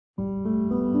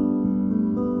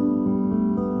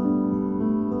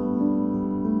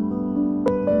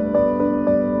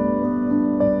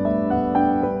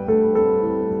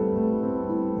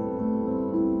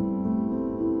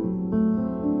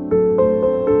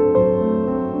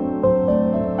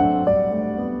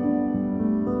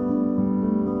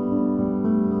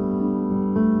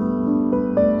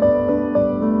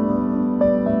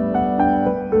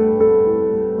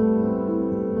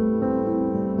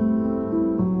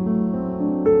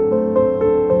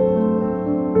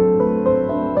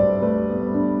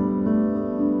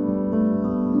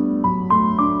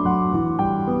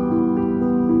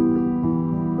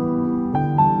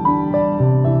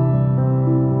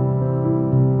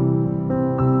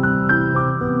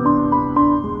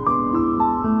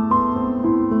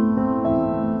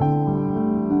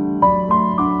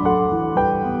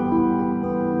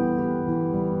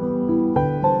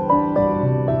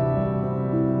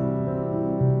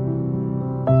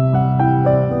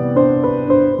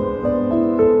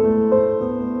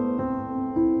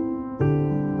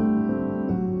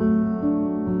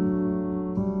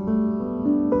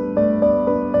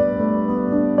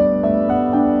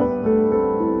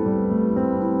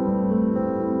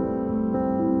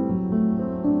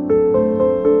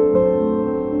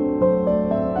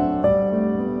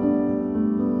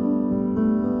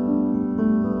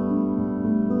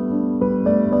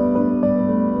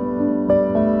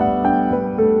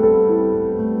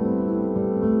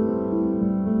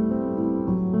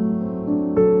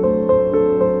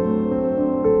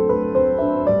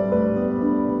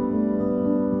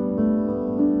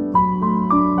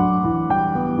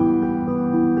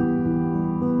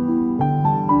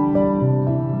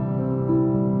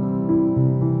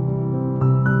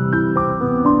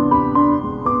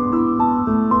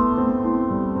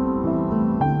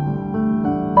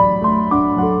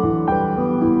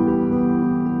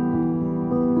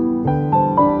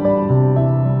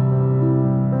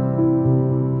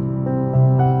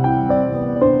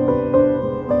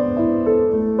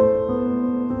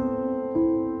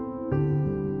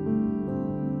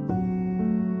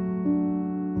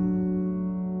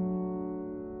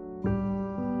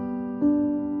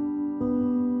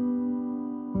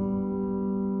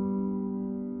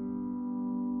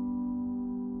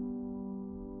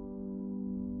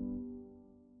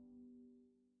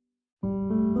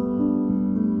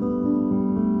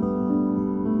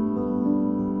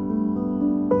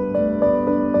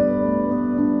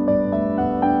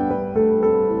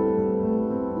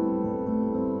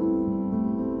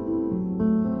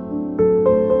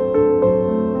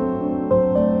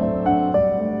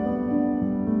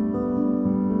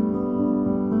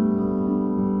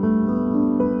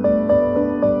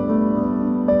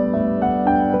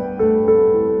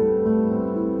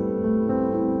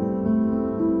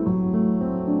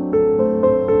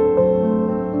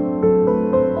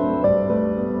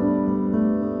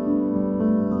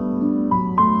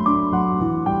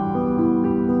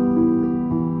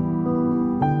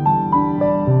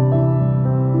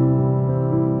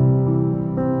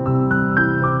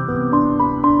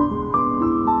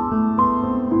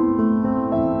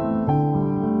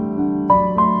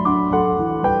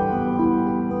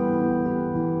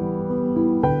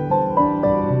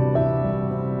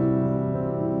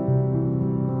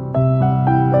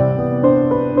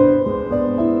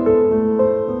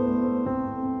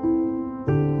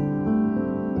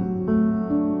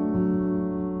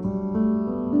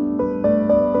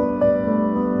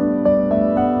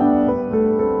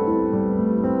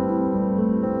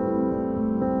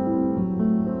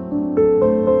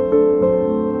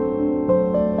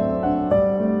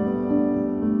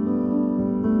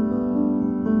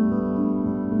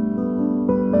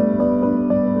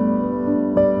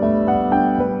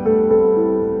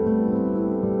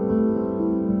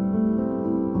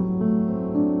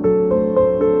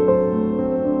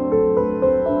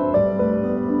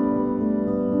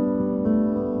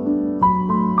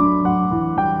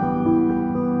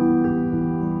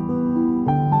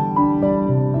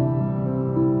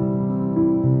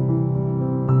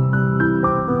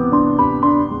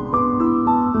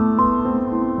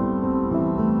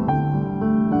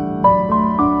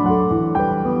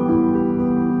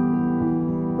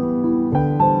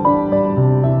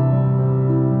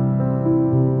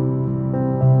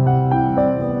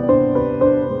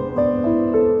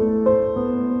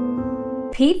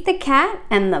Pete the Cat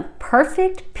and the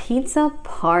Perfect Pizza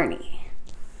Party.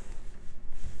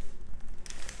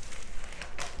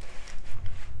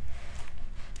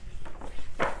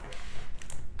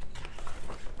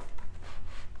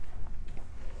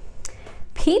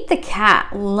 Pete the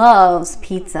Cat loves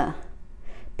pizza.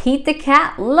 Pete the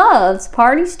Cat loves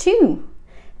parties too.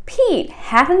 Pete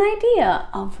had an idea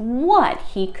of what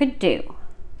he could do.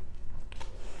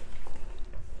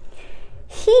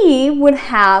 He would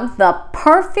have the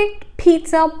perfect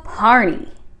pizza party.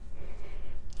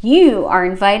 You are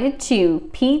invited to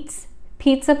Pete's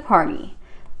Pizza Party.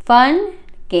 Fun,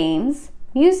 games,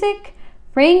 music,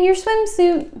 bring your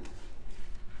swimsuit.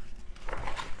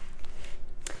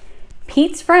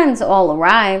 Pete's friends all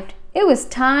arrived. It was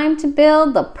time to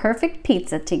build the perfect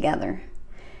pizza together.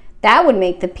 That would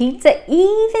make the pizza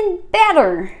even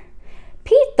better.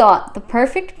 Pete thought the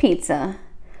perfect pizza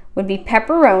would be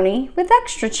pepperoni with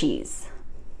extra cheese.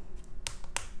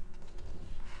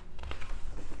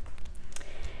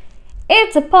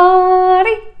 It's a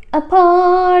party, a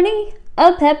pepperoni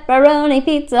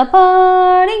pizza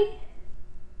party.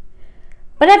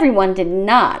 But everyone did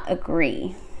not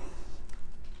agree.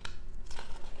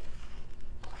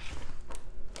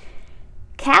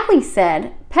 Callie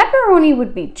said pepperoni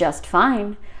would be just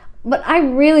fine, but I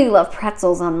really love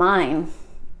pretzels on mine.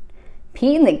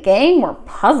 Pete and the gang were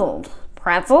puzzled.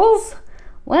 Pretzels?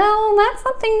 Well, that's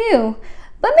something new,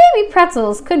 but maybe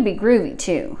pretzels could be groovy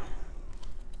too.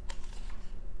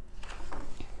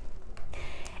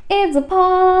 It's a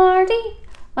party,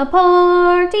 a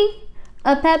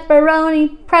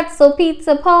pepperoni pretzel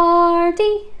pizza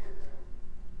party.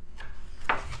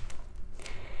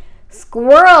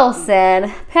 Squirrel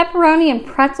said pepperoni and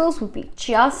pretzels would be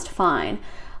just fine,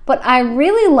 but I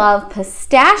really love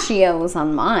pistachios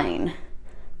on mine.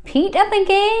 Pete and the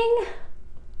gang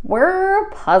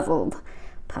were puzzled.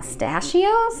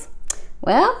 Pistachios?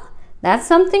 Well, that's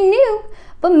something new,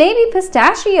 but maybe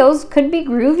pistachios could be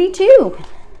groovy too.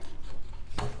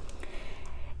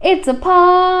 It's a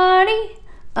party,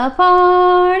 a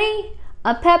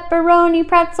pepperoni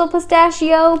pretzel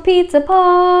pistachio pizza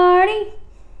party.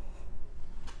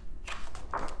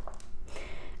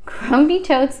 Grumpy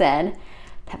Toad said,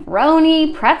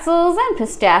 Pepperoni, pretzels, and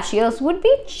pistachios would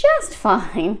be just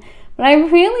fine, but I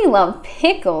really love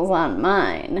pickles on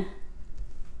mine.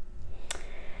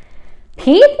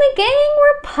 Pete and the gang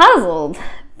were puzzled.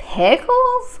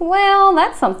 Pickles? Well,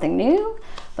 that's something new,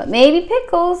 but maybe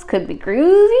pickles could be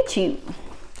groovy too.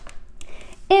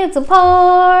 It's a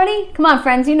party. Come on,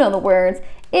 friends, you know the words.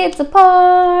 It's a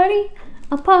party,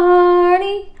 a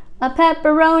party, a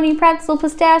pepperoni, pretzel,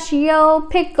 pistachio,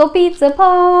 pickle, pizza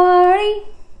party.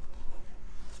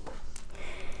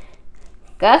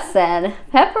 Gus said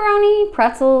pepperoni,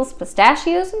 pretzels,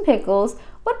 pistachios, and pickles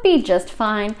would be just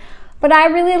fine, but I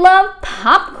really love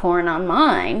popcorn on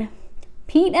mine.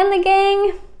 Pete and the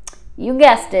gang, you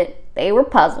guessed it, they were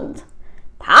puzzled.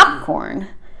 Popcorn?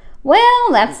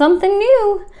 Well, that's something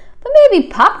new, but maybe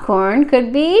popcorn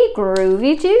could be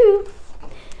groovy too.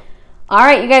 All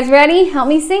right, you guys ready? Help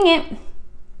me sing it.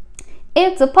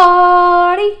 It's a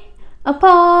party, a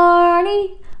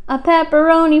party, a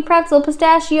pepperoni, pretzel,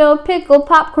 pistachio, pickle,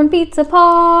 popcorn, pizza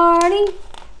party.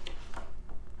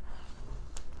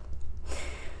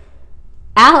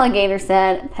 Alligator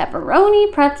said pepperoni,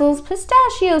 pretzels,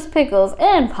 pistachios, pickles,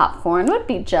 and popcorn would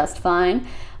be just fine,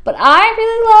 but I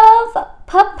really love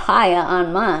papaya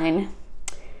on mine.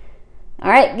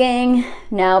 All right, gang.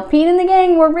 Now Pete and the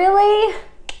gang were really,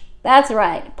 that's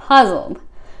right, puzzled.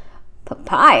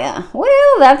 Papaya.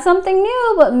 Well, that's something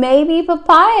new, but maybe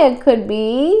papaya could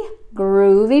be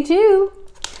groovy too.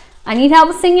 I need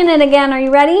help singing it again. Are you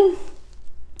ready?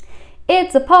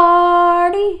 It's a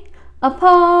party, a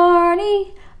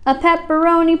party, a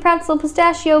pepperoni, pretzel,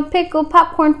 pistachio, pickle,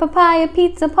 popcorn, papaya,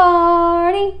 pizza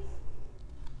party.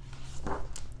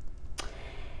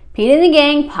 Pete and the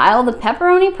gang piled the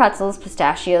pepperoni, pretzels,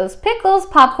 pistachios, pickles,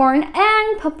 popcorn,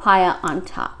 and papaya on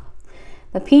top.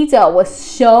 The pizza was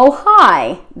so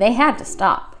high, they had to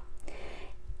stop.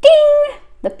 Ding!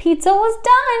 The pizza was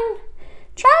done.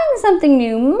 Trying something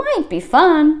new might be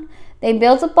fun. They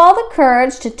built up all the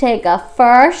courage to take a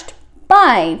first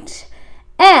bite.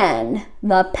 And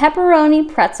the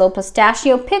pepperoni, pretzel,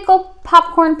 pistachio, pickle,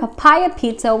 popcorn, papaya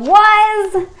pizza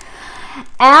was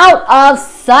out of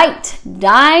sight.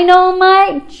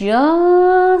 Dynamite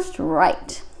just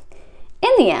right.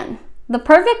 In the end, the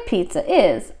perfect pizza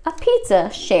is a pizza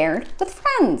shared with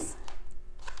friends.